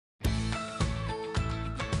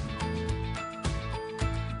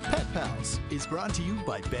Pals is brought to you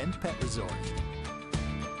by Bend Pet Resort.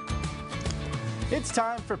 It's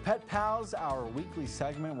time for Pet Pals, our weekly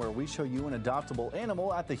segment where we show you an adoptable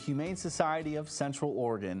animal at the Humane Society of Central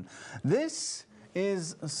Oregon. This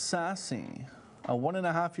is Sassy, a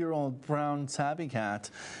 1.5-year-old brown tabby cat.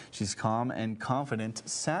 She's calm and confident.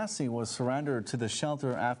 Sassy was surrendered to the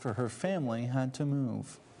shelter after her family had to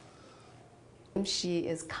move. She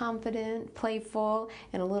is confident, playful,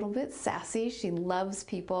 and a little bit sassy. She loves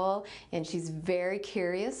people, and she's very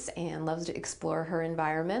curious and loves to explore her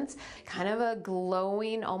environments. Kind of a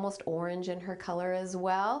glowing, almost orange in her color as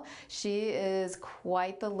well. She is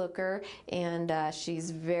quite the looker, and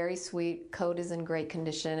she's very sweet. Coat is in great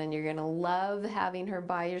condition, and you're gonna love having her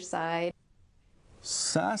by your side.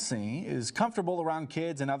 Sassy is comfortable around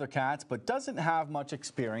kids and other cats, but doesn't have much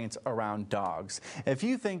experience around dogs. If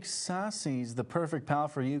you think Sassy's the perfect pal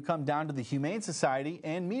for you, come down to the Humane Society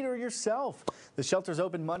and meet her yourself. The shelter's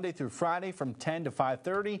open Monday through Friday from 10 to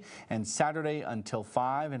 5:30 and Saturday until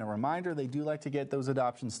 5. And a reminder, they do like to get those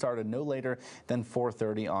adoptions started no later than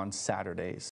 4:30 on Saturdays.